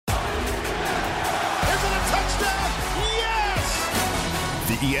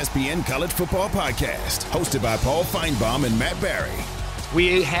ESPN College Football Podcast, hosted by Paul Feinbaum and Matt Barry.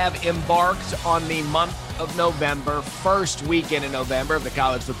 We have embarked on the month of November, first weekend in November of the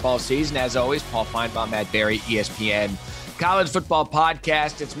college football season. As always, Paul Feinbaum, Matt Barry, ESPN College Football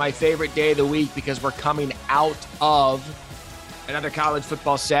Podcast. It's my favorite day of the week because we're coming out of another college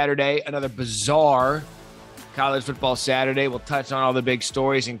football Saturday, another bizarre college football Saturday. We'll touch on all the big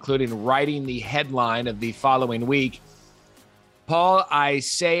stories, including writing the headline of the following week. Paul, I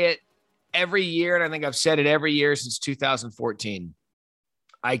say it every year, and I think I've said it every year since 2014.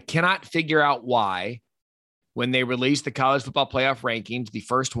 I cannot figure out why, when they released the college football playoff rankings, the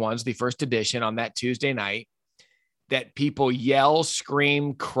first ones, the first edition on that Tuesday night, that people yell,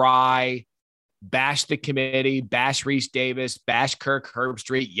 scream, cry, bash the committee, bash Reese Davis, bash Kirk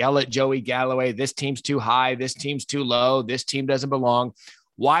Herbstreit, yell at Joey Galloway. This team's too high. This team's too low. This team doesn't belong.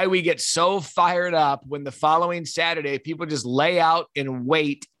 Why we get so fired up when the following Saturday, people just lay out and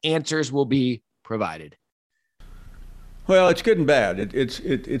wait, answers will be provided. Well, it's good and bad.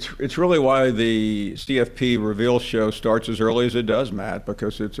 It's really why the CFP reveal show starts as early as it does, Matt,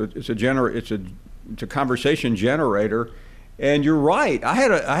 because it's a conversation generator. And you're right.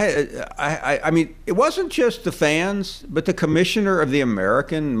 I mean, it wasn't just the fans, but the commissioner of the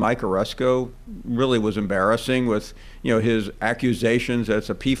American, Mike Oresco, really was embarrassing with, his accusations that it's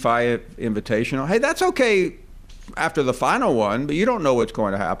a P5 invitational. Hey, that's okay after the final one, but you don't know what's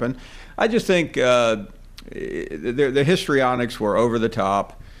going to happen. I just think the histrionics were over the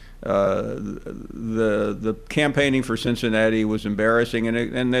top. The campaigning for Cincinnati was embarrassing,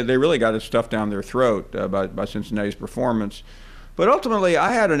 and they really got it stuffed down their throat by Cincinnati's performance. But ultimately,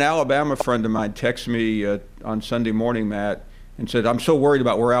 I had an Alabama friend of mine text me on Sunday morning, Matt, and said, "I'm so worried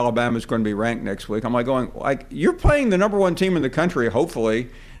about where Alabama's going to be ranked next week." I'm you're playing the number one team in the country, hopefully,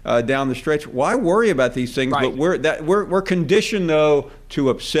 down the stretch. Why worry about these things? Right. But we're conditioned though to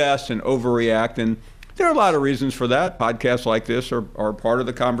obsess and overreact, and there are a lot of reasons for that. Podcasts like this are part of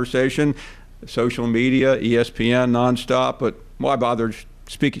the conversation. Social media, ESPN, nonstop. But why bother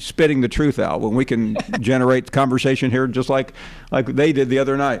spitting the truth out when we can generate conversation here just like they did the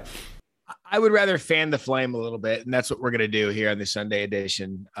other night? I would rather fan the flame a little bit, and that's what we're going to do here on the Sunday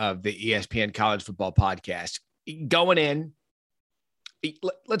edition of the ESPN College Football Podcast. Going in,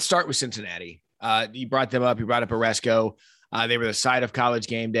 let's start with Cincinnati. You brought them up. You brought up Oresco. They were the site of College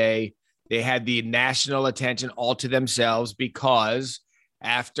Game Day. They had the national attention all to themselves because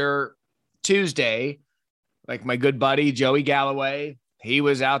after Tuesday, like my good buddy Joey Galloway, he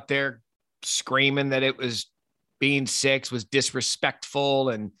was out there screaming that it was being six was disrespectful,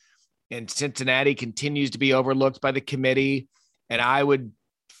 and Cincinnati continues to be overlooked by the committee. And I would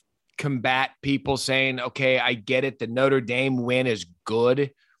combat people saying, okay, I get it. The Notre Dame win is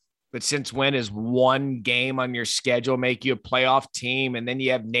good. But since when is one game on your schedule make you a playoff team? And then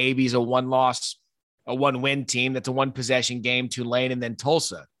you have Navy's a one-win team. That's a one-possession game, Tulane, and then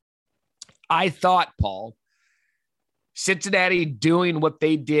Tulsa. I thought, Paul, Cincinnati doing what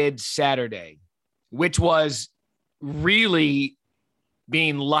they did Saturday, which was really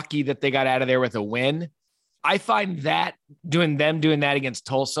being lucky that they got out of there with a win. I find that doing that against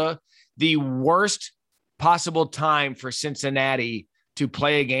Tulsa, the worst possible time for Cincinnati to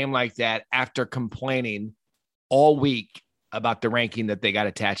play a game like that after complaining all week about the ranking that they got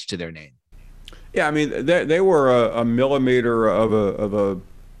attached to their name. Yeah, I mean, they were a millimeter of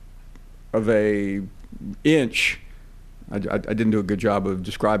a inch. I didn't do a good job of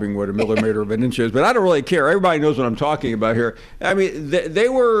describing what a millimeter of an inch is, but I don't really care. Everybody knows what I'm talking about here. I mean, they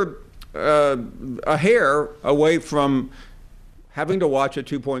were a hair away from having to watch a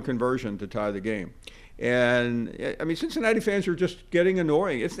two-point conversion to tie the game. And, I mean, Cincinnati fans are just getting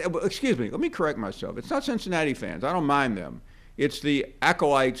annoying. Excuse me, let me correct myself. It's not Cincinnati fans. I don't mind them. It's the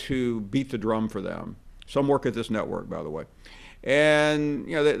acolytes who beat the drum for them. Some work at this network, by the way. And,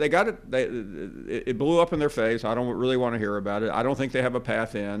 they got it. It blew up in their face. I don't really want to hear about it. I don't think they have a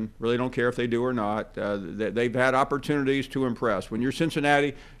path in. Really don't care if they do or not. They've had opportunities to impress. When you're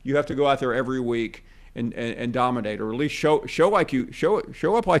Cincinnati, you have to go out there every week and dominate, or at least show up like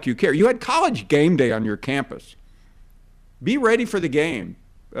you care. You had College Game Day on your campus. Be ready for the game,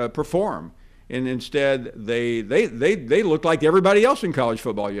 perform, and instead they looked like everybody else in college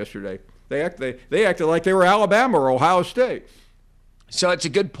football yesterday. They acted like they were Alabama or Ohio State. So it's a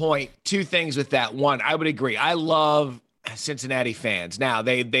good point. Two things with that. One, I would agree. I love Cincinnati fans. Now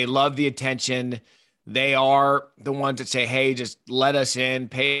they love the attention. They are the ones that say, hey, just let us in,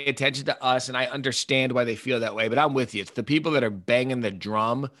 pay attention to us. And I understand why they feel that way, but I'm with you. It's the people that are banging the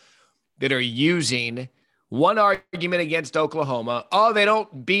drum that are using one argument against Oklahoma. Oh, they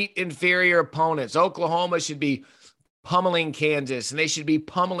don't beat inferior opponents. Oklahoma should be pummeling Kansas and they should be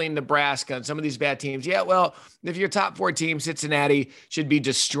pummeling Nebraska and some of these bad teams. Yeah, well, if your top 4 teams, Cincinnati should be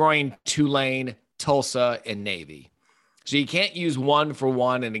destroying Tulane, Tulsa, and Navy. So you can't use one for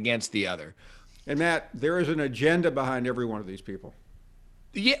one and against the other. And Matt, there is an agenda behind every one of these people.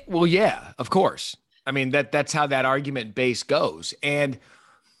 Yeah, well, yeah, of course. I mean, that's how that argument base goes.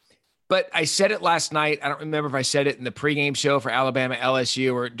 But I said it last night. I don't remember if I said it in the pregame show for Alabama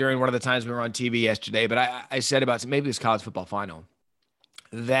LSU or during one of the times we were on TV yesterday, but I said about maybe this college football final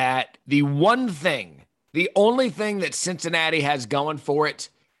that the only thing that Cincinnati has going for it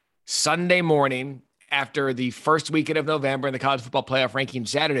Sunday morning after the first weekend of November in the college football playoff ranking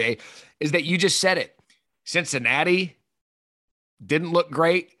Saturday is that you just said it. Cincinnati didn't look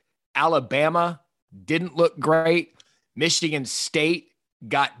great. Alabama didn't look great. Michigan State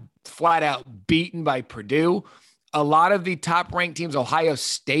got flat out beaten by Purdue. A lot of the top ranked teams, Ohio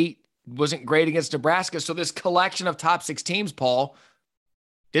State wasn't great against Nebraska. So this collection of top 6 teams, Paul,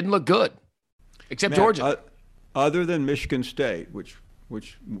 didn't look good, except Georgia. Other than Michigan State, which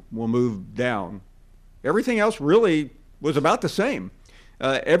will move down, everything else really was about the same.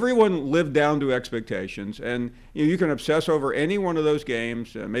 Everyone lived down to expectations, and you can obsess over any one of those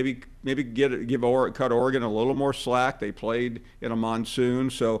games. Maybe cut Oregon a little more slack. They played in a monsoon,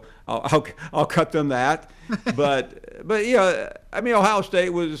 so I'll cut them that. But yeah, I mean, Ohio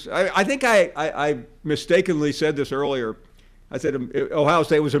State was. I think I mistakenly said this earlier. I said Ohio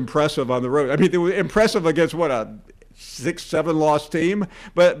State was impressive on the road. I mean, they were impressive against what, a 6-7 loss team,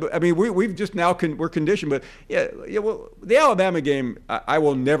 but I mean we've just now we're conditioned. But yeah, well, the Alabama game I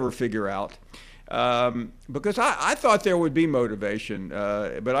will never figure out because I thought there would be motivation,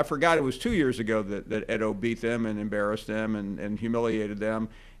 but I forgot it was 2 years ago that Edo beat them and embarrassed them and humiliated them,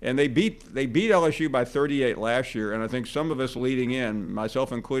 and they beat LSU by 38 last year. And I think some of us leading in,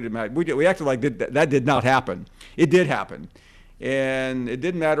 myself included, Matt, we acted like that did not happen. It did happen. And it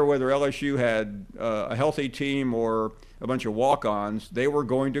didn't matter whether LSU had a healthy team or a bunch of walk-ons. They were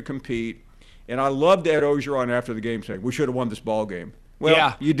going to compete. And I loved Ed Ogeron after the game saying, "We should have won this ball game." Well,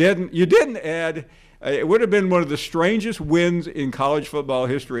 yeah. You didn't, Ed. It would have been one of the strangest wins in college football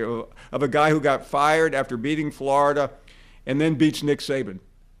history of a guy who got fired after beating Florida and then beats Nick Saban.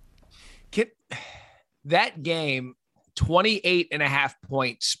 That game,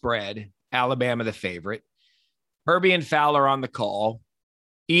 28.5-point spread, Alabama the favorite. Herbie and Fowler on the call,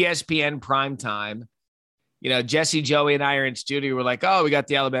 ESPN primetime. Jesse, Joey, and I are in studio. We're like, oh, we got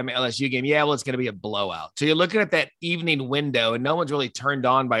the Alabama LSU game. Yeah, well, it's going to be a blowout. So you're looking at that evening window, and no one's really turned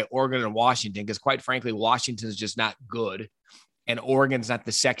on by Oregon and Washington because, quite frankly, Washington's just not good, and Oregon's not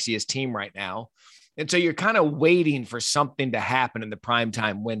the sexiest team right now. And so you're kind of waiting for something to happen in the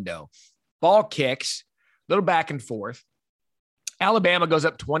primetime window. Ball kicks, a little back and forth. Alabama goes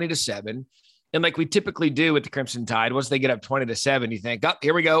up 20-7. And like we typically do with the Crimson Tide, once they get up 20-7, you think, oh,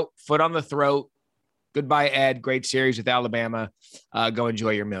 here we go. Foot on the throat. Goodbye, Ed. Great series with Alabama. Go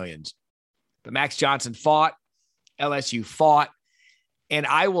enjoy your millions. But Max Johnson fought. LSU fought. And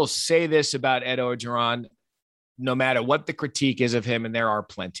I will say this about Ed Ogeron, no matter what the critique is of him, and there are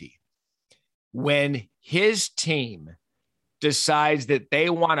plenty. When his team decides that they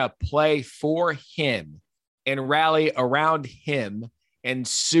want to play for him and rally around him and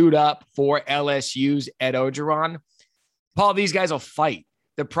suit up for LSU's Ed Ogeron, Paul, these guys will fight.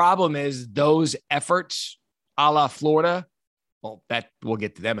 The problem is those efforts a la Florida, well, that we'll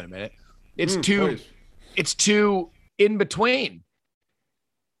get to them in a minute. It's too in between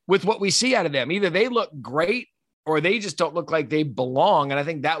with what we see out of them. Either they look great or they just don't look like they belong. And I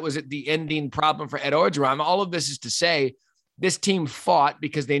think that was the ending problem for Ed Ogeron. All of this is to say this team fought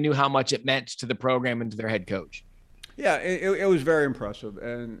because they knew how much it meant to the program and to their head coach. Yeah, it was very impressive.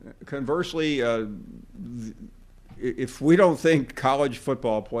 And conversely, if we don't think college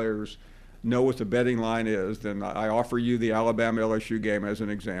football players know what the betting line is, then I offer you the Alabama-LSU game as an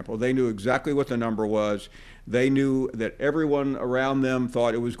example. They knew exactly what the number was. They knew that everyone around them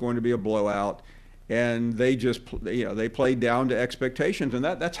thought it was going to be a blowout, and they just they played down to expectations. And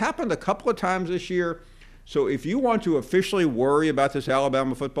that's happened a couple of times this year. So if you want to officially worry about this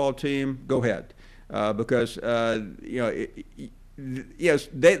Alabama football team, go ahead. Because yes,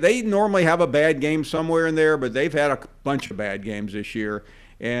 they normally have a bad game somewhere in there, but they've had a bunch of bad games this year,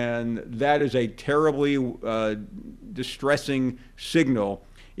 and that is a terribly distressing signal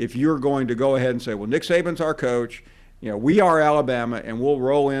if you're going to go ahead and say, well, Nick Saban's our coach, we are Alabama, and we'll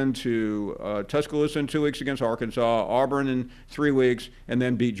roll into Tuscaloosa in 2 weeks against Arkansas, Auburn in 3 weeks, and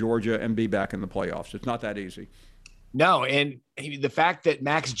then beat Georgia and be back in the playoffs. It's not that easy. No, and the fact that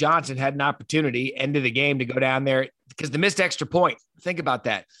Max Johnson had an opportunity end of the game to go down there because the missed extra point. Think about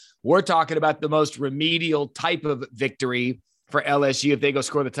that. We're talking about the most remedial type of victory for LSU. If they go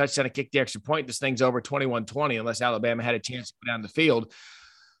score the touchdown and kick the extra point, this thing's over 21-20 unless Alabama had a chance to go down the field.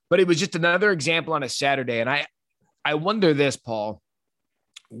 But it was just another example on a Saturday. And I wonder this, Paul.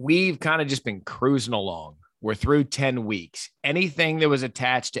 We've kind of just been cruising along. We're through 10 weeks. Anything that was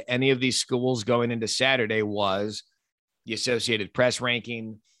attached to any of these schools going into Saturday was the Associated Press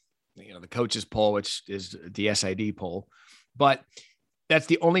ranking, the coaches poll, which is the SID poll. But that's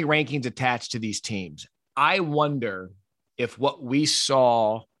the only rankings attached to these teams. I wonder if what we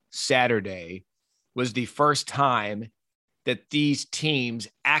saw Saturday was the first time that these teams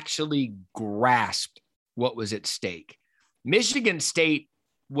actually grasped what was at stake. Michigan State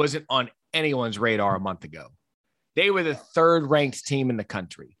wasn't on anyone's radar a month ago. They were the third ranked team in the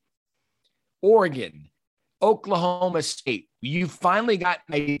country. Oregon, Oklahoma State, you finally got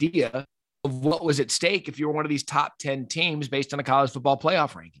an idea of what was at stake if you were one of these top 10 teams based on the college football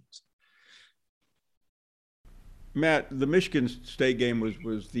playoff rankings. Matt, the Michigan State game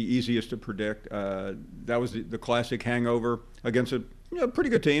was the easiest to predict. That was the classic hangover against a pretty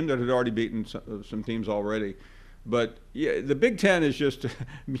good team that had already beaten some teams already. But yeah, the Big Ten is just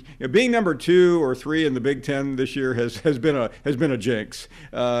being number 2 or 3 in the Big Ten this year has been a jinx.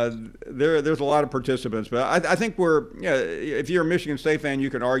 There's a lot of participants, but I think if you're a Michigan State fan, you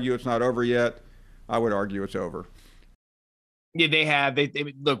can argue it's not over yet. I would argue it's over. Yeah, they have.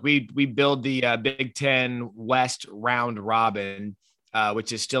 They look. We build the Big Ten West round robin,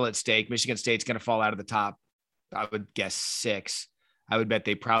 which is still at stake. Michigan State's going to fall out of the top. I would guess 6. I would bet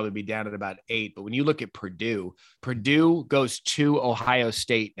they'd probably be down at about 8. But when you look at Purdue goes to Ohio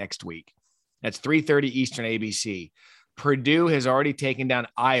State next week. That's 3:30 Eastern ABC. Purdue has already taken down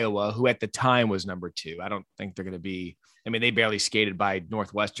Iowa, who at the time was number 2. I don't think they're going to be. I mean, they barely skated by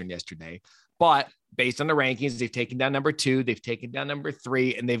Northwestern yesterday. But based on the rankings, they've taken down number 2, they've taken down number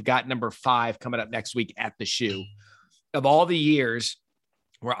 3, and they've got number 5 coming up next week at the Shoe. Of all the years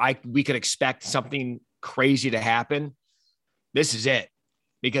where we could expect something crazy to happen, this is it.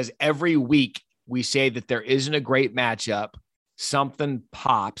 Because every week we say that there isn't a great matchup, something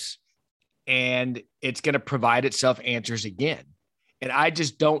pops, and it's going to provide itself answers again. And I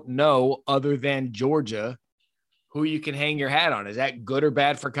just don't know, other than Georgia, who you can hang your hat on. Is that good or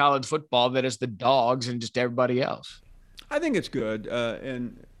bad for college football that it's the dogs and just everybody else? I think it's good.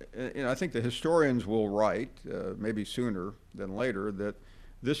 And I think the historians will write, maybe sooner than later, that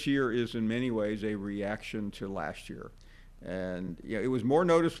this year is in many ways a reaction to last year. And it was more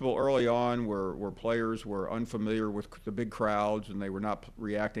noticeable early on where players were unfamiliar with the big crowds and they were not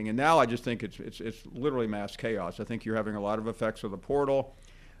reacting. And now I just think it's literally mass chaos. I think you're having a lot of effects of the portal.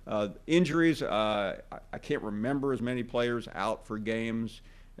 Injuries, I can't remember as many players out for games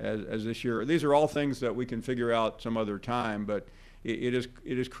as this year. These are all things that we can figure out some other time, but it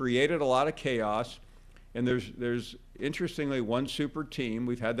has created a lot of chaos. And there's interestingly one super team.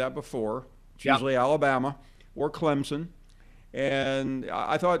 We've had that before. It's usually Alabama or Clemson. And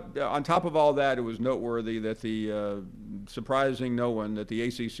I thought on top of all that, it was noteworthy that surprising no one, that the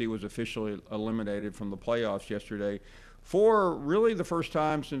ACC was officially eliminated from the playoffs yesterday for really the first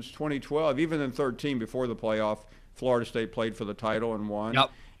time since 2012. Even in 2013, before the playoff, Florida State played for the title and won. Yep.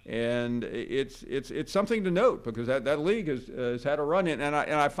 And it's something to note because that league has had a run in. And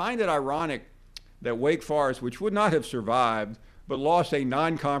I find it ironic that Wake Forest, which would not have survived, but lost a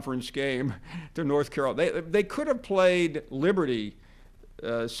non-conference game to North Carolina. They could have played Liberty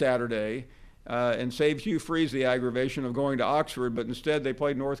Saturday and saved Hugh Freeze the aggravation of going to Oxford, but instead they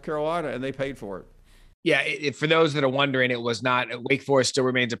played North Carolina and they paid for it. Yeah, for those that are wondering, it was not. Wake Forest still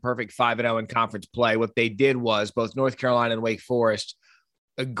remains a perfect 5-0 in conference play. What they did was both North Carolina and Wake Forest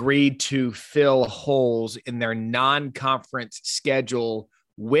agreed to fill holes in their non-conference schedule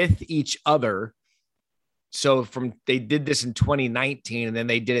with each other. So they did this in 2019, and then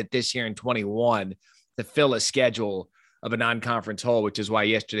they did it this year in 21 to fill a schedule of a non-conference hole, which is why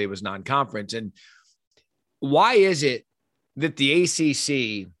yesterday was non-conference. And why is it that the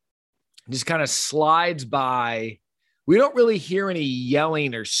ACC just kind of slides by? We don't really hear any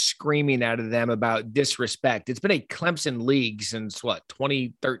yelling or screaming out of them about disrespect. It's been a Clemson league since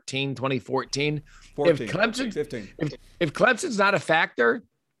 2013, 2014. 14, if Clemson, 15. If Clemson's not a factor,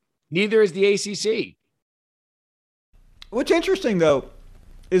 neither is the ACC. What's interesting, though,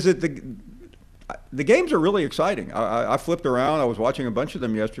 is that the games are really exciting. I flipped around. I was watching a bunch of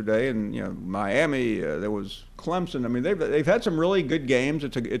them yesterday, and Miami. There was Clemson. I mean, they've had some really good games.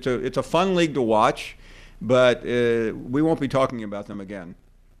 It's a fun league to watch, but we won't be talking about them again.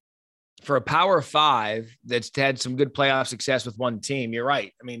 for a Power Five that's had some good playoff success with one team, you're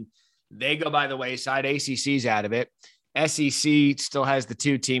right. I mean, they go by the wayside. ACC's out of it. SEC still has the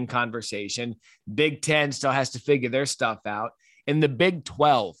 2-team conversation. Big Ten still has to figure their stuff out. In the Big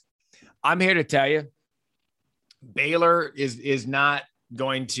 12, I'm here to tell you, Baylor is not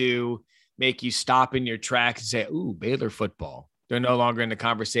going to make you stop in your tracks and say, ooh, Baylor football. They're no longer in the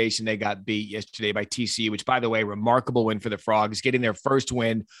conversation. They got beat yesterday by TCU, which, by the way, remarkable win for the Frogs, getting their first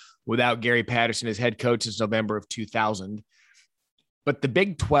win without Gary Patterson as head coach since November of 2000. But the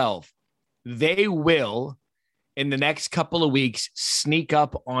Big 12, they will, in the next couple of weeks, sneak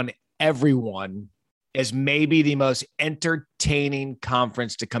up on everyone as maybe the most entertaining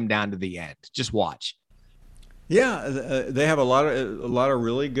conference to come down to the end. Just watch. Yeah, they have a lot of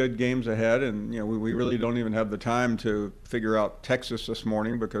really good games ahead, and we really don't even have the time to figure out Texas this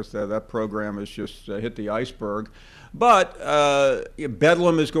morning because that program has just hit the iceberg. But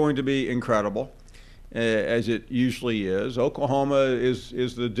Bedlam is going to be incredible, as it usually is. Oklahoma is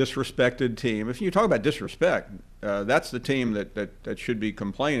the disrespected team. If you talk about disrespect, that's the team that should be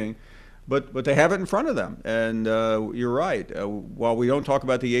complaining. But they have it in front of them, and you're right. While we don't talk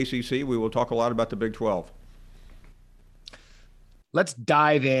about the ACC, we will talk a lot about the Big 12. Let's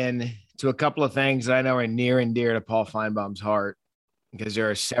dive in to a couple of things that I know are near and dear to Paul Feinbaum's heart, because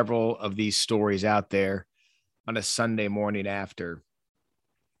there are several of these stories out there on a Sunday morning after.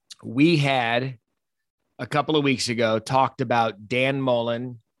 We had a couple of weeks ago talked about Dan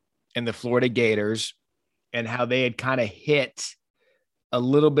Mullen and the Florida Gators and how they had kind of hit a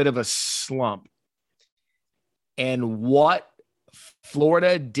little bit of a slump. And what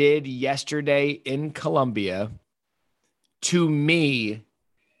Florida did yesterday in Columbia, to me,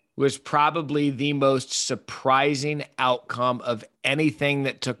 was probably the most surprising outcome of anything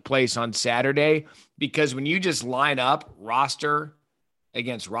that took place on Saturday, because when you just line up roster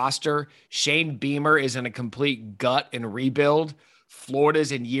against roster, Shane Beamer is in a complete gut and rebuild.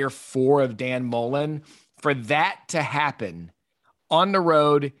 Florida's in year 4 of Dan Mullen. For that to happen on the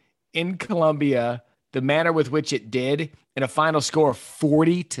road in Columbia, the manner with which it did, in a final score of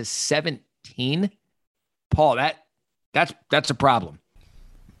 40-17, Paul, that's a problem.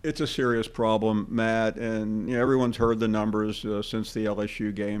 It's a serious problem, Matt, and everyone's heard the numbers since the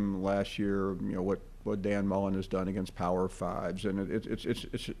LSU game last year. What Dan Mullen has done against Power Fives, and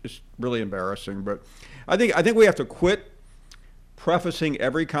it's really embarrassing. But I think we have to quit prefacing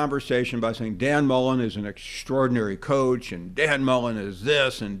every conversation by saying Dan Mullen is an extraordinary coach, and Dan Mullen is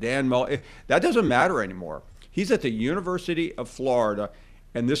this, and Dan Mullen. That doesn't matter anymore. He's at the University of Florida,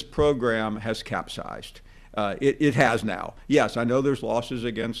 and this program has capsized. It has now. Yes, I know there's losses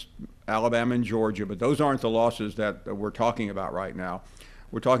against Alabama and Georgia, but those aren't the losses that we're talking about right now.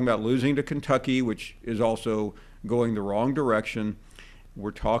 We're talking about losing to Kentucky, which is also going the wrong direction.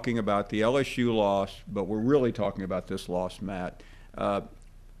 We're talking about the LSU loss, but we're really talking about this loss, Matt.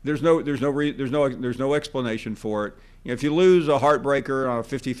 There's no explanation for it. If you lose a heartbreaker on a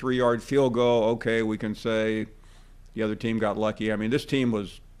 53-yard field goal, okay, we can say the other team got lucky. I mean, this team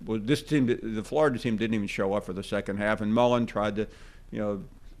the Florida team didn't even show up for the second half, and Mullen tried to,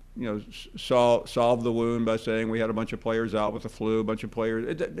 solve the wound by saying we had a bunch of players out with the flu, a bunch of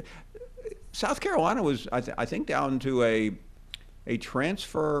players. South Carolina was, I think, down to a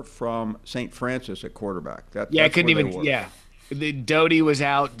transfer from St. Francis at quarterback. Doty was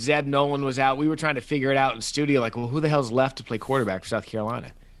out, Zeb Nolan was out. We were trying to figure it out in studio, like, well, who the hell's left to play quarterback for South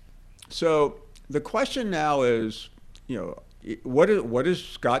Carolina? So the question now is, what is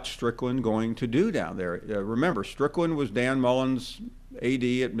Scott Strickland going to do down there? Remember, Strickland was Dan Mullen's AD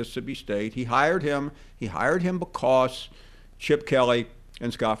at Mississippi State. He hired him because Chip Kelly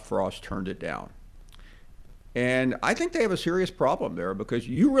and Scott Frost turned it down. And I think they have a serious problem there, because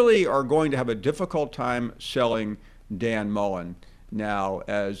you really are going to have a difficult time selling Dan Mullen now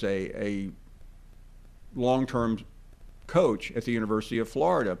as a long-term coach at the University of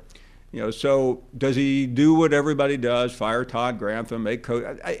Florida. So does he do what everybody does? Fire Todd Grantham, make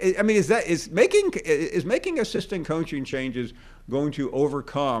coach? I mean, is making assistant coaching changes going to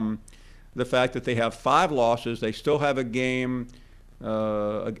overcome the fact that they have 5 losses? They still have a game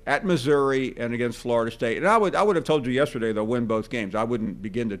at Missouri and against Florida State. And I would have told you yesterday they'll win both games. I wouldn't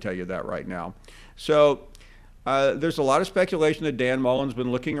begin to tell you that right now. So there's a lot of speculation that Dan Mullen's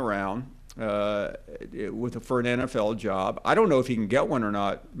been looking around for an NFL job. I don't know if he can get one or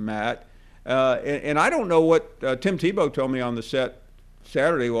not, Matt. And I don't know what Tim Tebow told me on the set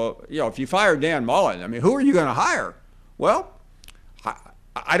Saturday. Well, if you fire Dan Mullen, I mean, who are you going to hire? Well,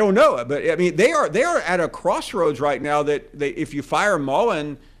 I don't know, but I mean, they are at a crossroads right now that if you fire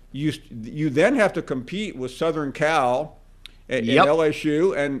Mullen, you then have to compete with Southern Cal in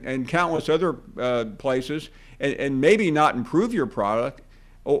LSU and countless other places, and maybe not improve your product,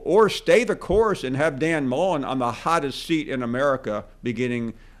 or stay the course and have Dan Mullen on the hottest seat in America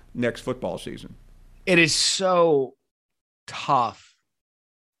beginning next football season? It is so tough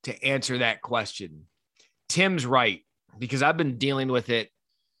to answer that question. Tim's right, because I've been dealing with it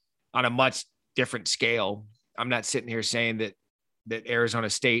on a much different scale. I'm not sitting here saying that Arizona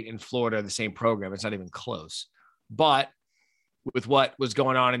State and Florida are the same program. It's not even close. But with what was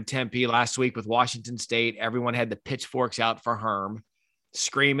going on in Tempe last week with Washington State, everyone had the pitchforks out for Herm,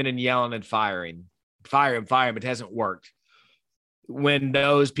 screaming and yelling and firing. Fire him, but it hasn't worked. When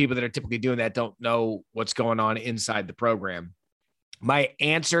those people that are typically doing that don't know what's going on inside the program. My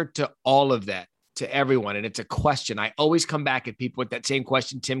answer to all of that, to everyone, and it's a question, I always come back at people with that same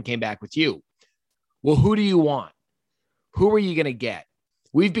question Tim came back with you. Well, who do you want? Who are you going to get?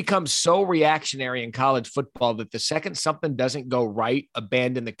 We've become so reactionary in college football that the second something doesn't go right,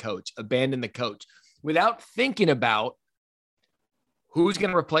 abandon the coach, without thinking about who's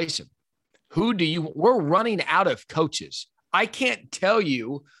going to replace him. We're running out of coaches. I can't tell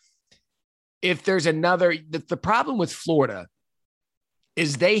you if there's the problem with Florida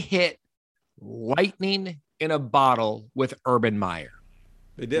is they hit lightning in a bottle with Urban Meyer.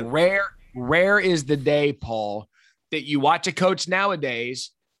 They did. Rare is the day, Paul, that you watch a coach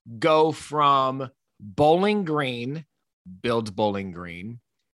nowadays go from Bowling Green, builds Bowling Green,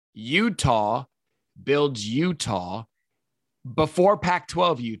 Utah, builds Utah, before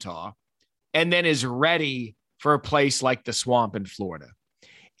Pac-12 Utah, and then is ready for a place like the Swamp in Florida.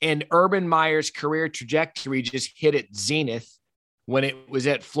 And Urban Meyer's career trajectory just hit its zenith when it was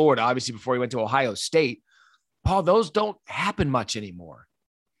at Florida, obviously before he went to Ohio State. Paul, those don't happen much anymore.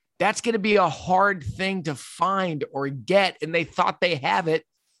 That's going to be a hard thing to find or get. And they thought they have it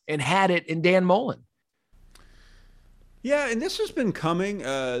and had it in Dan Mullen. Yeah, and this has been coming.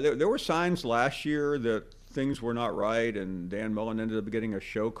 There were signs last year that things were not right, and Dan Mullen ended up getting a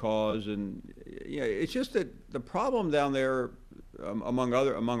show cause. And it's just that the problem down there, among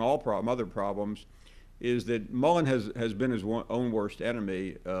other problems, is that Mullen has been his own worst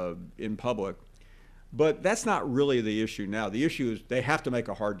enemy in public. But that's not really the issue now. The issue is they have to make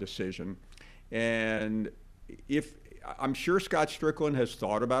a hard decision. And I'm sure Scott Strickland has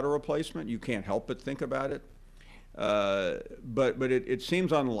thought about a replacement. You can't help but think about it. But it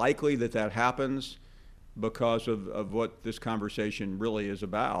seems unlikely that happens because of what this conversation really is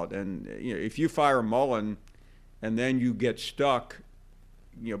about. And if you fire Mullen and then you get stuck,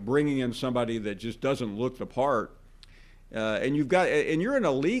 bringing in somebody that just doesn't look the part, and you're in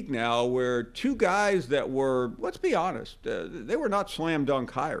a league now where two guys that were, let's be honest, they were not slam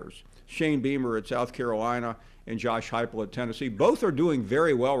dunk hires. Shane Beamer at South Carolina and Josh Heupel at Tennessee, both are doing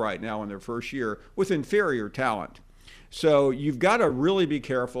very well right now in their first year with inferior talent. So you've got to really be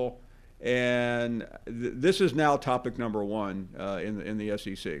careful. And this is now topic number one in the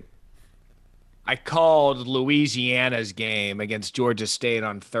SEC. I called Louisiana's game against Georgia State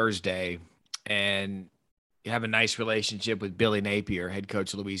on Thursday, and you have a nice relationship with Billy Napier, head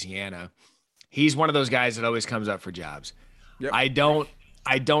coach of Louisiana. He's one of those guys that always comes up for jobs. Yep. I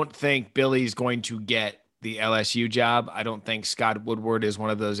don't think Billy's going to get the LSU job. I don't think Scott Woodward is one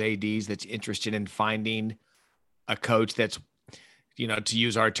of those ADs that's interested in finding a coach that's, to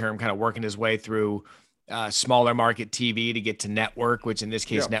use our term, kind of working his way through smaller market TV to get to network, which in this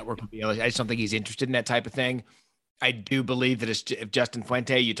case, network would be LSU. I just don't think he's interested in that type of thing. I do believe that if Justin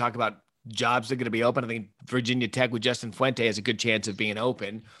Fuente, you talk about jobs that are going to be open, I think Virginia Tech with Justin Fuente has a good chance of being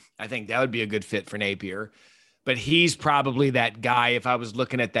open. I think that would be a good fit for Napier. But he's probably that guy, if I was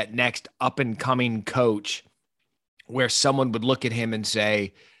looking at that next up-and-coming coach, where someone would look at him and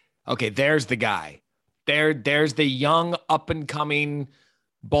say, okay, there's the guy. There's the young up-and-coming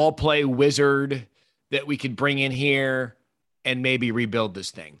ball play wizard that we could bring in here and maybe rebuild this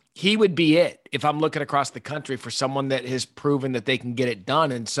thing. He would be it if I'm looking across the country for someone that has proven that they can get it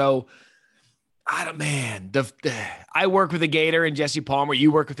done. And so, I work with a Gator and Jesse Palmer.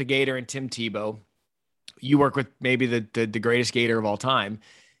 You work with a Gator and Tim Tebow. You work with maybe the greatest Gator of all time.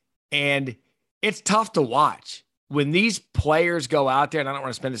 And it's tough to watch when these players go out there, and I don't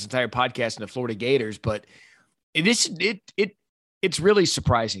want to spend this entire podcast in the Florida Gators, but it's really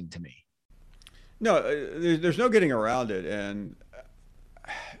surprising to me. No, there's no getting around it. And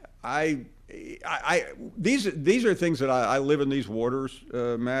these are things that I live in these waters,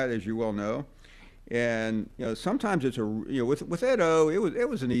 Matt, as you well know. And sometimes it's with Ed O, it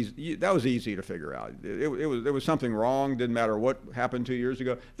was easy to figure out. There was something wrong. Didn't matter what happened 2 years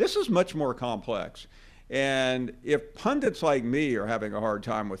ago. This is much more complex. And if pundits like me are having a hard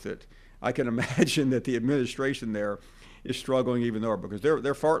time with it, I can imagine that the administration there is struggling even more, because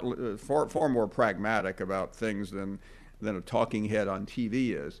they're far more pragmatic about things than a talking head on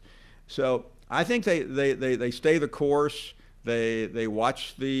TV is. So I think they stay the course. They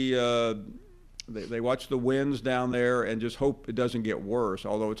watch the winds down there and just hope it doesn't get worse.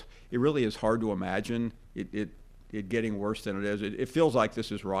 Although it really is hard to imagine it getting worse than it is. It feels like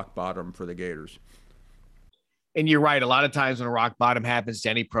this is rock bottom for the Gators. And you're right. A lot of times when a rock bottom happens to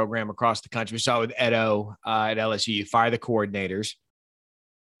any program across the country, we saw it with Edo at LSU, you fire the coordinators.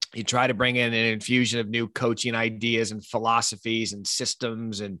 You try to bring in an infusion of new coaching ideas and philosophies and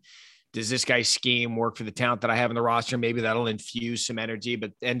systems. And does this guy's scheme work for the talent that I have in the roster? Maybe that'll infuse some energy. But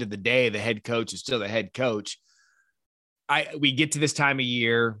at the end of the day, the head coach is still the head coach. We get to this time of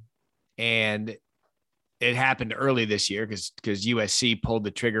year, and it happened early this year because USC pulled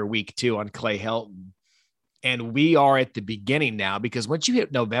the trigger week 2 on Clay Helton. And we are at the beginning now, because once you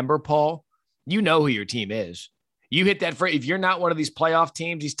hit November, Paul, you know who your team is. You hit that if you're not one of these playoff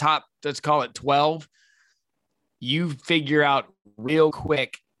teams, these top, let's call it 12, you figure out real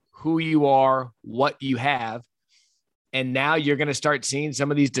quick who you are, what you have. And now you're going to start seeing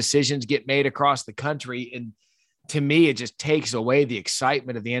some of these decisions get made across the country. And to me, it just takes away the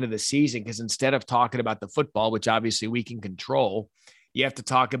excitement at the end of the season, because instead of talking about the football, which obviously we can control, you have to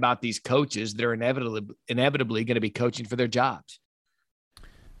talk about these coaches that are inevitably going to be coaching for their jobs.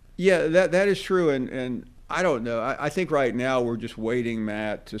 Yeah, that is true. And I don't know. I think right now we're just waiting,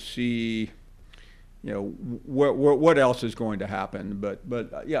 Matt, to see, what else is going to happen.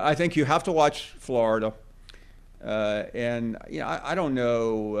 But yeah, I think you have to watch Florida. And I don't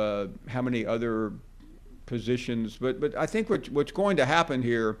know how many other positions, but I think what's going to happen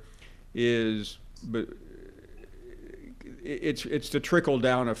here is, it's the trickle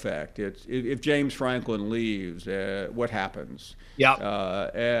down effect. It's if James Franklin leaves, what happens? Yeah.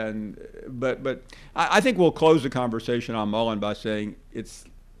 But I think we'll close the conversation on Mullen by saying it's,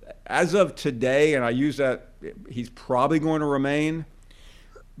 as of today, and I use that, he's probably going to remain,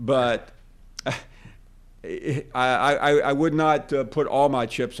 but I would not put all my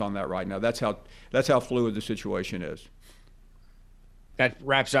chips on that right now. That's how fluid the situation is. That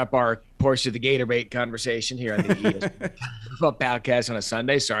wraps up our portion of the Gator Bait conversation here on the ESPN Football Podcast on a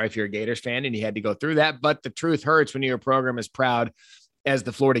Sunday. Sorry if you're a Gators fan and you had to go through that, but the truth hurts when your program is proud as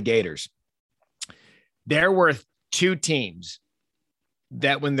the Florida Gators. There were 2 teams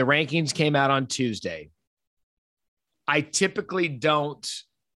that when the rankings came out on Tuesday, I typically don't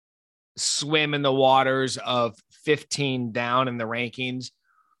swim in the waters of 15 down in the rankings.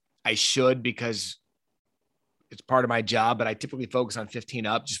 I should, because it's part of my job, but I typically focus on 15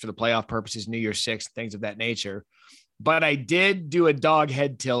 up just for the playoff purposes, New Year's Six, things of that nature. But I did do a dog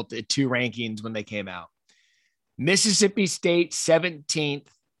head tilt at 2 rankings when they came out. Mississippi State 17th,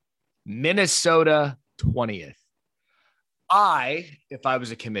 Minnesota 20th. If I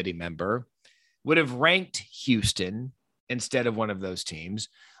was a committee member, would have ranked Houston instead of one of those teams.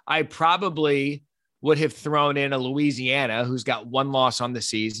 I probably would have thrown in a Louisiana, who's got 1 loss on the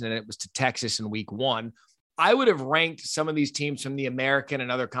season, and it was to Texas in week 1. I would have ranked some of these teams from the American and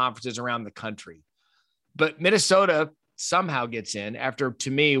other conferences around the country. But Minnesota somehow gets in after,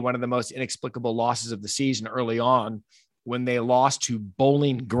 to me, one of the most inexplicable losses of the season early on, when they lost to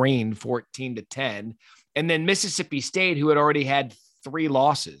Bowling Green 14-10. And then Mississippi State, who had already had 3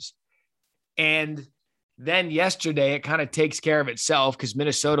 losses. And then yesterday, it kind of takes care of itself, because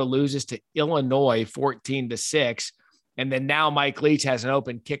Minnesota loses to Illinois 14-6. And then now Mike Leach has an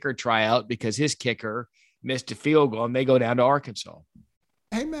open kicker tryout because his kicker missed a field goal, and they go down to Arkansas.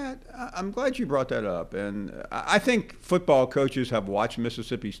 Hey, Matt, I'm glad you brought that up. And I think football coaches have watched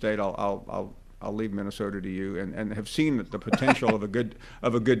Mississippi State. I'll leave Minnesota to you, and have seen the potential of a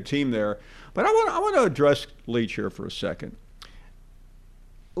good team there. But I want to address Leach here for a second.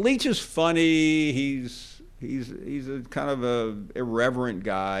 Leach is funny. He's a kind of a irreverent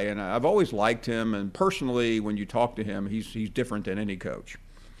guy, and I've always liked him. And personally, when you talk to him, he's different than any coach.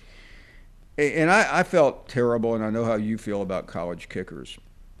 And I felt terrible, and I know how you feel about college kickers.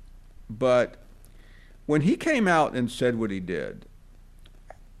 But when he came out and said what he did,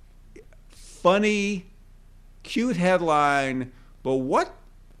 funny, cute headline, but what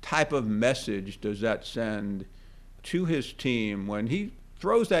type of message does that send to his team when he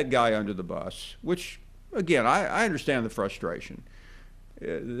throws that guy under the bus? Which, again, I understand the frustration.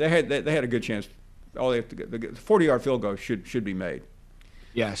 They had a good chance. All they have to get, the 40-yard field goal should be made.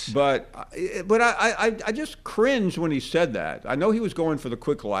 Yes. But I just cringed when he said that. I know he was going for the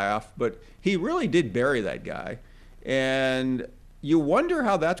quick laugh, but he really did bury that guy. And you wonder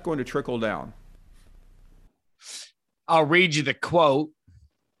how that's going to trickle down. I'll read you the quote.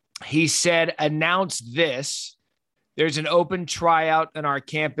 He said, "Announce this. There's an open tryout on our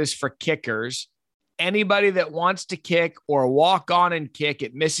campus for kickers. Anybody that wants to kick or walk on and kick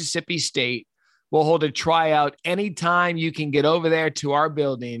at Mississippi State will hold a tryout anytime you can get over there to our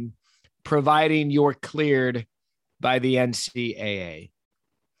building, providing you're cleared by the NCAA."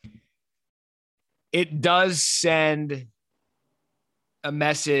 It does send a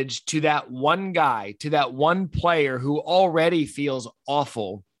message to that one guy, to that one player who already feels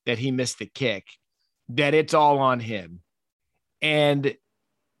awful that he missed the kick, that it's all on him. And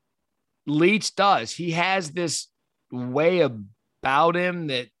Leach does. He has this way about him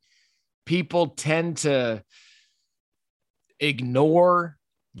that people tend to ignore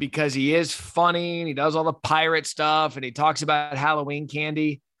because he is funny and he does all the pirate stuff and he talks about Halloween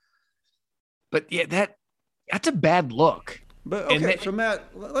candy. But yeah, that's a bad look. But okay, so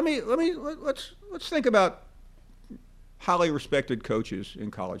Matt, let's think about highly respected coaches in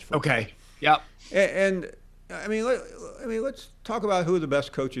college football. Okay. Yep. And I mean, let's talk about who the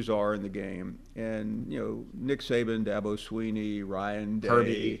best coaches are in the game. And Nick Saban, Dabo Swinney, Ryan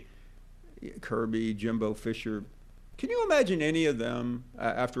Day, Kirby, Jimbo Fisher. Can you imagine any of them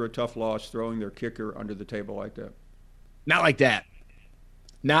after a tough loss throwing their kicker under the table like that? Not like that.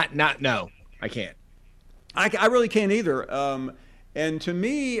 No, I can't. I really can't either. And to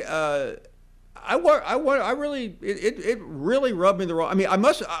me, it really rubbed me the wrong. I mean, I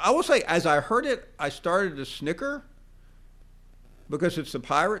will say, as I heard it, I started to snicker because it's the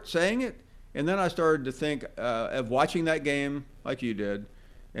Pirate saying it, and then I started to think of watching that game like you did,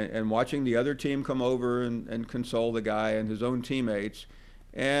 and watching the other team come over and console the guy and his own teammates.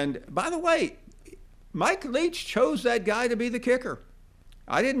 And by the way, Mike Leach chose that guy to be the kicker.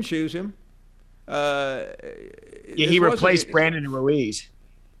 I didn't choose him. He replaced Brandon Ruiz.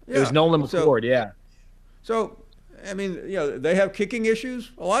 Yeah, it was Nolan McCord, yeah. So, I mean, they have kicking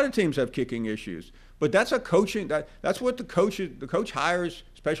issues. A lot of teams have kicking issues. But that's a coaching. That's what the coach hires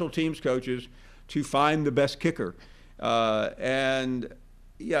special teams coaches to find the best kicker. And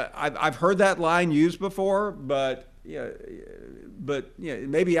yeah, I've heard that line used before, but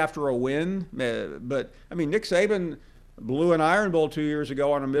maybe after a win. But I mean, Nick Saban blew an Iron Bowl 2 years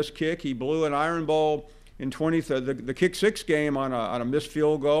ago on a missed kick. He blew an Iron Bowl in the kick six game on a missed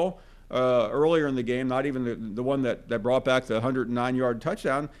field goal earlier in the game, not even the one that brought back the 109-yard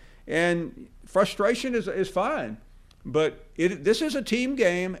touchdown. And frustration is fine. But this is a team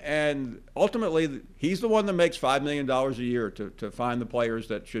game, and ultimately he's the one that makes $5 million a year to find the players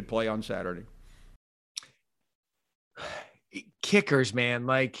that should play on Saturday. Kickers, man,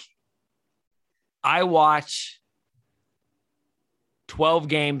 like I watch 12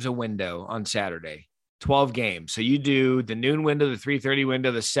 games a window on Saturday. 12 games. So you do the noon window, the 3:30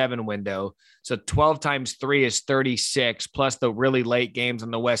 window, the 7 window. So 12 times 3 is 36, plus the really late games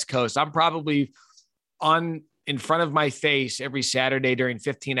on the West Coast. I'm probably in front of my face every Saturday during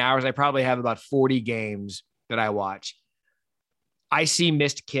 15 hours. I probably have about 40 games that I watch. I see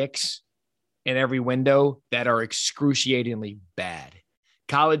missed kicks in every window that are excruciatingly bad.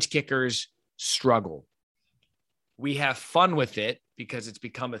 College kickers struggle. We have fun with it because it's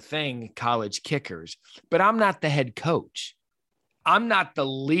become a thing, college kickers. But I'm not the head coach. I'm not the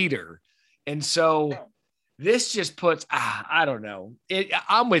leader. And so this just puts, I don't know.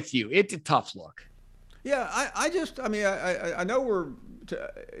 I'm with you. It's a tough look. Yeah, I know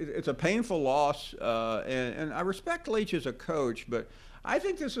it's a painful loss, and I respect Leach as a coach, but I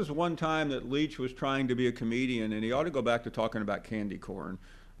think this is one time that Leach was trying to be a comedian, and he ought to go back to talking about candy corn,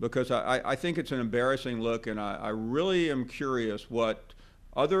 because I think it's an embarrassing look, and I really am curious what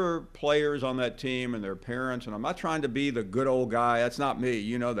other players on that team and their parents, and I'm not trying to be the good old guy. That's not me.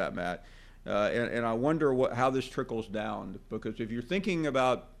 You know that, Matt. And I wonder how this trickles down, because if you're thinking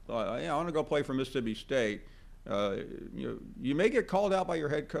about, I want to go play for Mississippi State, you may get called out by your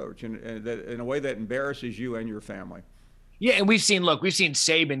head coach in a way that embarrasses you and your family. Yeah, and we've seen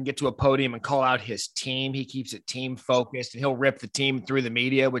Saban get to a podium and call out his team. He keeps it team focused, and he'll rip the team through the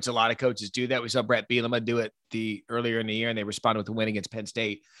media, which a lot of coaches do that. We saw Brett Bielema do it earlier in the year, and they responded with a win against Penn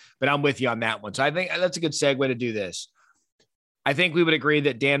State. But I'm with you on that one. So I think that's a good segue to do this. I think we would agree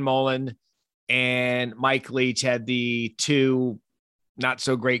that Dan Mullen and Mike Leach had the two not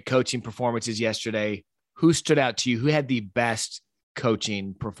so great coaching performances yesterday. Who stood out to you? Who had the best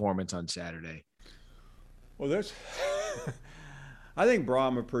coaching performance on Saturday? Well, I think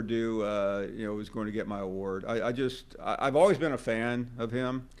Braum of Purdue, was going to get my award. I've always been a fan of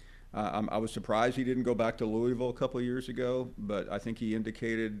him. I was surprised he didn't go back to Louisville a couple of years ago, but I think he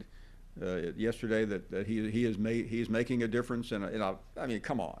indicated yesterday that he is making a difference. And I mean,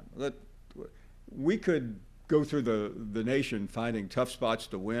 come on, we could go through the nation finding tough spots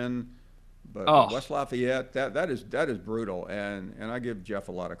to win. But West Lafayette, that is brutal, and I give Jeff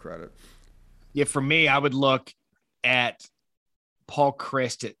a lot of credit. Yeah, for me, I would look at Paul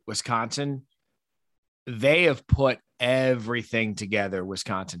Chryst at Wisconsin. They have put everything together,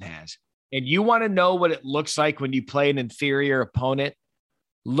 Wisconsin has. And you want to know what it looks like when you play an inferior opponent?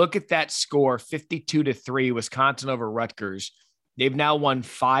 Look at that score, 52-3, Wisconsin over Rutgers. They've now won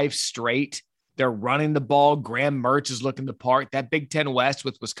 5 straight. They're running the ball. Graham Mertz is looking the part. That Big Ten West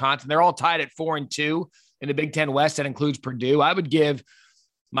with Wisconsin, they're all tied at 4-2 in the Big Ten West. That includes Purdue. I would give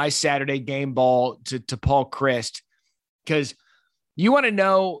my Saturday game ball to Paul Chryst, because you want to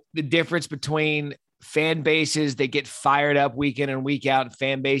know the difference between fan bases that get fired up week in and week out and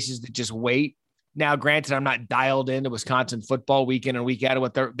fan bases that just wait. Now, granted, I'm not dialed into Wisconsin football week in and week out of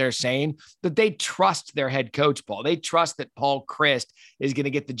what they're saying, but they trust their head coach, Paul. They trust that Paul Chryst is going to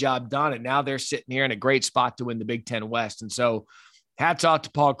get the job done. And now they're sitting here in a great spot to win the Big Ten West. And so hats off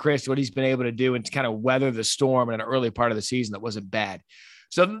to Paul Chryst, what he's been able to do and to kind of weather the storm in an early part of the season that wasn't bad.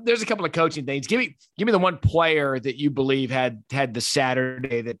 So there's a couple of coaching things. Give me the one player that you believe had the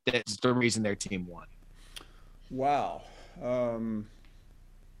Saturday that's the reason their team won. Wow.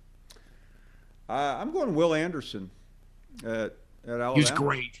 I'm going Will Anderson at Alabama. He was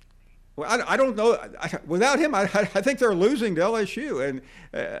great. Well, I don't know. Without him, I think they're losing to LSU. And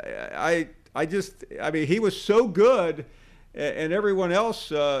he was so good, and everyone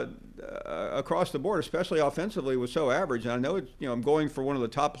else across the board, especially offensively, was so average. And I know I'm going for one of the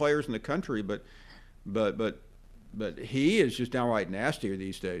top players in the country, but he is just downright nastier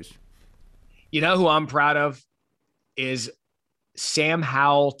these days. You know who I'm proud of is Sam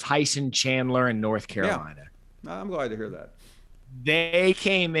Howell, Tyson Chandler in North Carolina. Yeah. I'm glad to hear that. They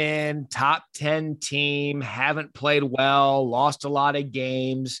came in top 10 team, haven't played well, lost a lot of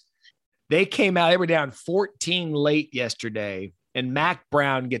games. They came out, they were down 14 late yesterday, and Mac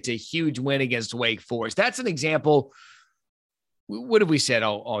Brown gets a huge win against Wake Forest. That's an example. What have we said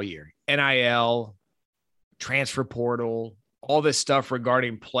all year? NIL, transfer portal, all this stuff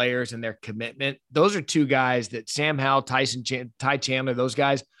regarding players and their commitment. Those are 2 guys that Sam Howell, Ty Chandler, those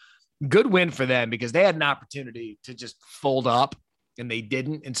guys, good win for them because they had an opportunity to just fold up and they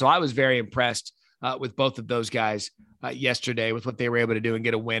didn't. And so I was very impressed with both of those guys yesterday with what they were able to do and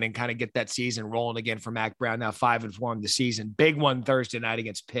get a win and kind of get that season rolling again for Mac Brown. Now 5-4 in the season. Big one Thursday night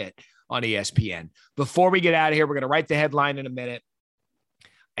against Pitt on ESPN. Before we get out of here, we're going to write the headline in a minute.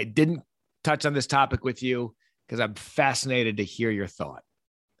 I didn't touch on this topic with you because I'm fascinated to hear your thought.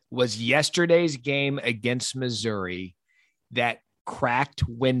 Was yesterday's game against Missouri that cracked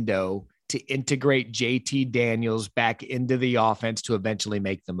window to integrate JT Daniels back into the offense to eventually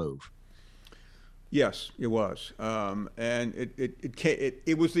make the move? Yes, it was, and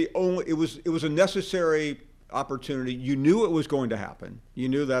it was a necessary opportunity. You knew it was going to happen. You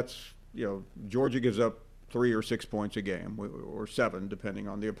knew Georgia gives up 3 or 6 points a game, or 7 depending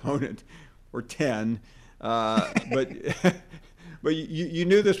on the opponent, or 10. But you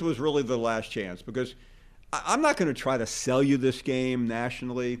knew this was really the last chance, because I'm not going to try to sell you this game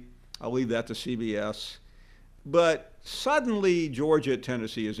nationally. I'll leave that to CBS. But suddenly Georgia at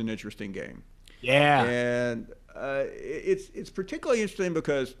Tennessee is an interesting game. Yeah. And it's particularly interesting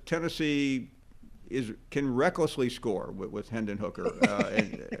because Tennessee can recklessly score with Hendon Hooker.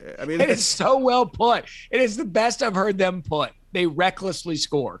 It is so well put. It is the best I've heard them put. They recklessly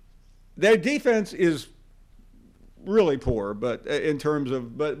score. Their defense is really poor, but in terms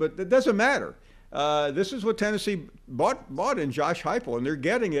of but it doesn't matter. This is what Tennessee bought in Josh Heupel, and they're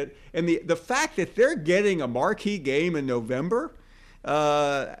getting it. And the fact that they're getting a marquee game in November,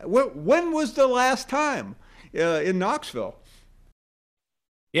 when was the last time in Knoxville?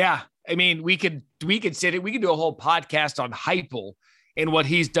 Yeah, I mean, we could do a whole podcast on Heupel and what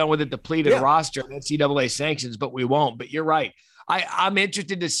he's done with a depleted roster and NCAA sanctions, but we won't. But you're right. I'm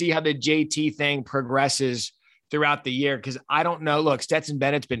interested to see how the JT thing progresses throughout the year, because I don't know. Look, Stetson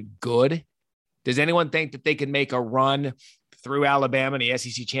Bennett's been good. Does anyone think that they can make a run through Alabama in the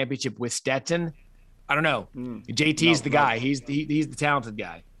SEC championship with Stetson? I don't know. JT's the guy. He's the talented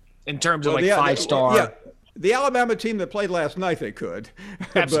guy in terms of 5-star. Yeah. The Alabama team that played last night, they could.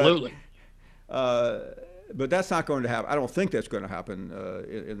 Absolutely. But that's not going to happen. I don't think that's going to happen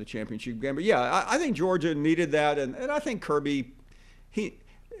in the championship game. But yeah, I think Georgia needed that, and I think Kirby,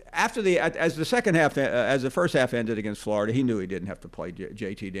 as the first half ended against Florida, he knew he didn't have to play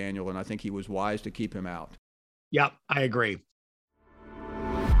JT Daniel, and I think he was wise to keep him out. Yep, I agree.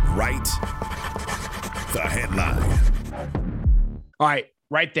 Right. The headline. All right,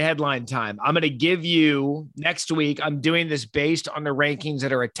 Write the headline time. I'm going to give you next week. I'm doing this based on the rankings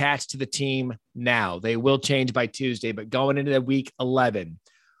that are attached to the team now. They will change by Tuesday, but going into week 11,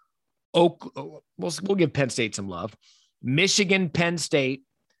 we'll give Penn State some love. Michigan, Penn State,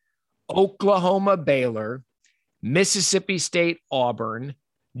 Oklahoma, Baylor, Mississippi State, Auburn,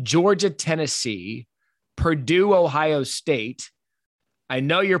 Georgia, Tennessee, Purdue, Ohio State. I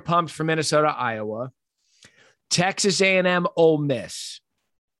know you're pumped for Minnesota, Iowa, Texas A&M, Ole Miss,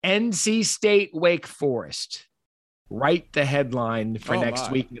 NC State, Wake Forest. Write the headline for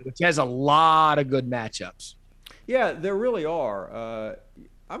next week, which has a lot of good matchups. Yeah, there really are.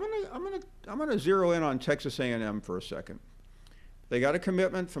 I'm gonna zero in on Texas A&M for a second. They got a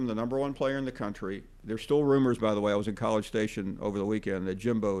commitment from the number one player in the country. There's still rumors, by the way. I was in College Station over the weekend that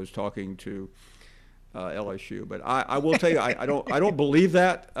Jimbo is talking to LSU, but I will tell you, I don't believe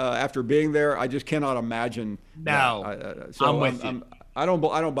that after being there. I just cannot imagine. No, I'm with you. I don't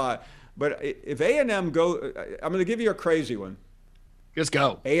buy it. But if A&M go, I'm going to give you a crazy one. Just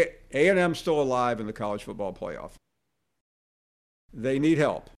go. A&M still alive in the college football playoff. They need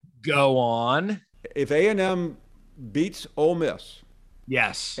help. Go on. If A&M beats Ole Miss,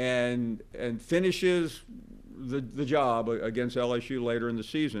 yes, and finishes the job against LSU later in the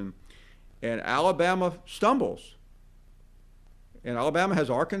season, and Alabama stumbles, and Alabama has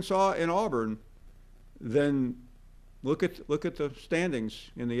Arkansas and Auburn, then look at the standings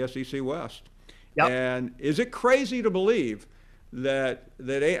in the SEC West. Yep. And is it crazy to believe that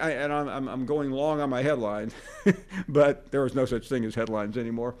and I'm going long on my headline, but there is no such thing as headlines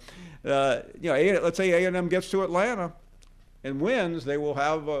anymore. Let's say A&M gets to Atlanta and wins, they will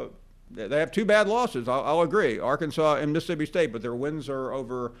have they have two bad losses. I'll agree, Arkansas and Mississippi State, but their wins are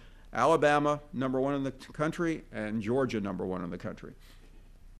over Alabama, number one in the country, and Georgia, number one in the country.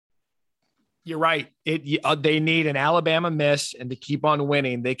 You're right. They need an Alabama miss, and to keep on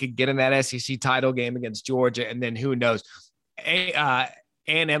winning, they could get in that SEC title game against Georgia, and then who knows?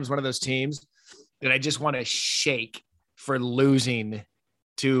 A&M's one of those teams that I just want to shake for losing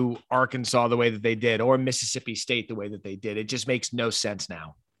to Arkansas the way that they did, or Mississippi State the way that they did. It just makes no sense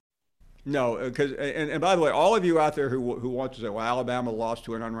now. No, because and by the way, all of you out there who want to say, well, Alabama lost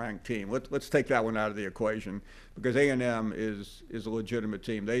to an unranked team, let's take that one out of the equation, because A&M is a legitimate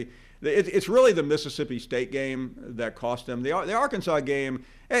team. It's really the Mississippi State game that cost them. The Arkansas game,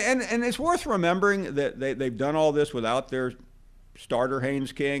 and it's worth remembering that they've done all this without their starter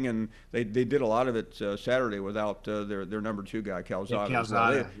Haynes King, and they did a lot of it Saturday without their number two guy, Calzada.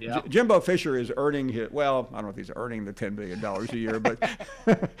 Calzada, yeah. Jimbo Fisher is earning I don't know if he's earning the $10 billion a year, but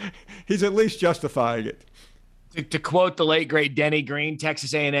he's at least justifying it. To quote the late, great Denny Green,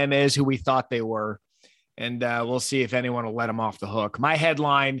 Texas A&M is who we thought they were, and we'll see if anyone will let them off the hook. My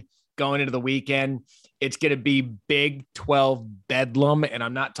headline going into the weekend, it's going to be Big 12 bedlam, and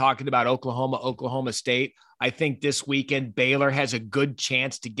I'm not talking about Oklahoma State. I think this weekend Baylor has a good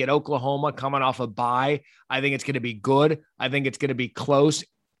chance to get Oklahoma coming off a bye. I think it's going to be good. I think it's going to be close.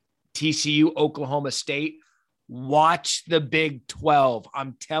 TCU, Oklahoma State. Watch the Big 12.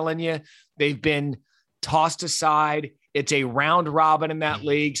 I'm telling you, they've been tossed aside. It's a round robin in that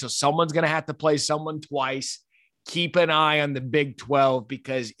league, so someone's going to have to play someone twice. Keep an eye on the Big 12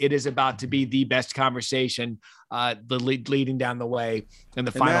 because it is about to be the best conversation leading down the way in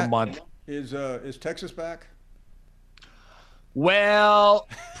the final month. Is Texas back? Well,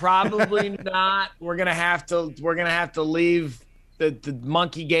 probably not. We're gonna have to leave the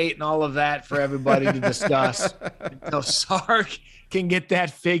monkey gate and all of that for everybody to discuss until Sark can get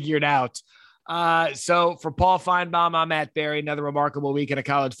that figured out. So for Paul Feinbaum, I'm Matt Barry. Another remarkable weekend of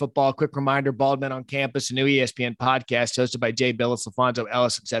college football. Quick reminder, Bald Men on Campus, a new ESPN podcast hosted by Jay Billis, LaFonso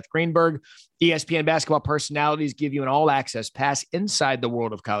Ellis, and Seth Greenberg. ESPN basketball personalities give you an all-access pass inside the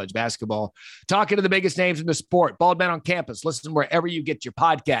world of college basketball. Talking to the biggest names in the sport. Bald Men on Campus. Listen wherever you get your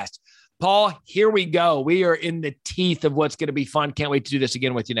podcast. Paul, here we go. We are in the teeth of what's going to be fun. Can't wait to do this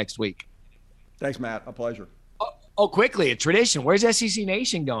again with you next week. Thanks, Matt. A pleasure. Oh, quickly, a tradition. Where's SEC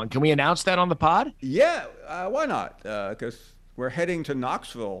Nation going? Can we announce that on the pod? Yeah, why not? Because we're heading to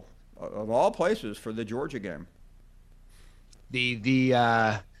Knoxville, of all places, for the Georgia game. The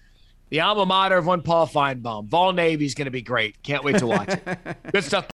alma mater of one Paul Feinbaum. Vol Navy's going to be great. Can't wait to watch it. Good stuff.